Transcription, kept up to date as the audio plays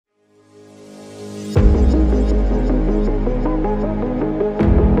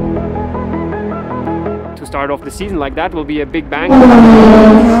start off the season like that will be a big bang.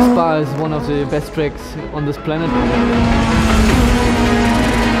 Spa is one of the best tracks on this planet.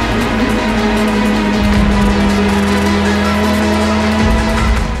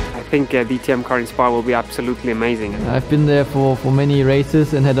 I think DTM car in Spa will be absolutely amazing. I've been there for many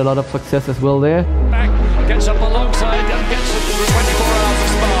races and had a lot of success as well there. Back, gets up alongside and gets up to the 24 hours of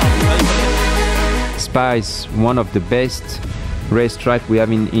Spa. Spa is one of the best racetrack we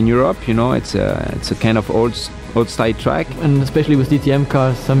have in Europe. You know, it's a kind of old style track. And especially with DTM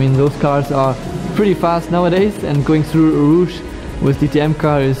cars, I mean, those cars are pretty fast nowadays, and going through Rouge with DTM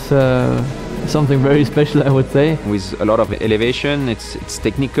car is something very special, I would say. With a lot of elevation, it's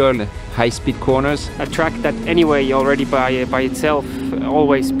technical, high-speed corners. A track that anyway already by itself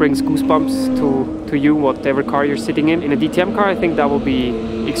always brings goosebumps to you, whatever car you're sitting in. In a DTM car, I think that will be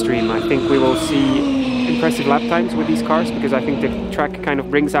extreme. I think we will see impressive lap times with these cars, because I think the track kind of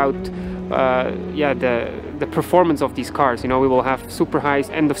brings out the performance of these cars. You know, we will have super high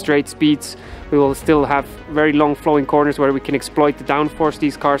end of straight speeds. We will still have very long flowing corners where we can exploit the downforce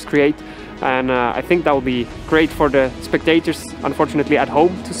these cars create. And I think that will be great for the spectators, unfortunately at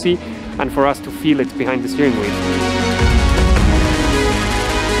home, to see, and for us to feel it behind the steering wheel.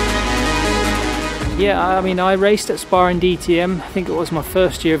 Yeah, I mean, I raced at Spa in DTM. I think it was my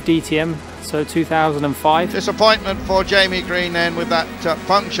first year of DTM, so 2005. Disappointment for Jamie Green then with that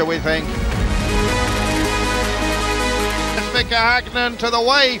puncture, we think. Mika Häkkinen to the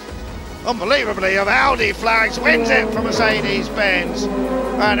wave, unbelievably, of Audi flags, wins it for Mercedes-Benz,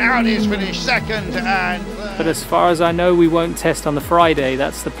 and Audi's finished second and third. But as far as I know, we won't test on the Friday.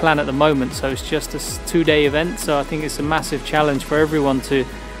 That's the plan at the moment, so it's just a 2-day event, so I think it's a massive challenge for everyone to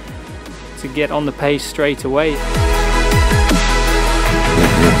get on the pace straight away.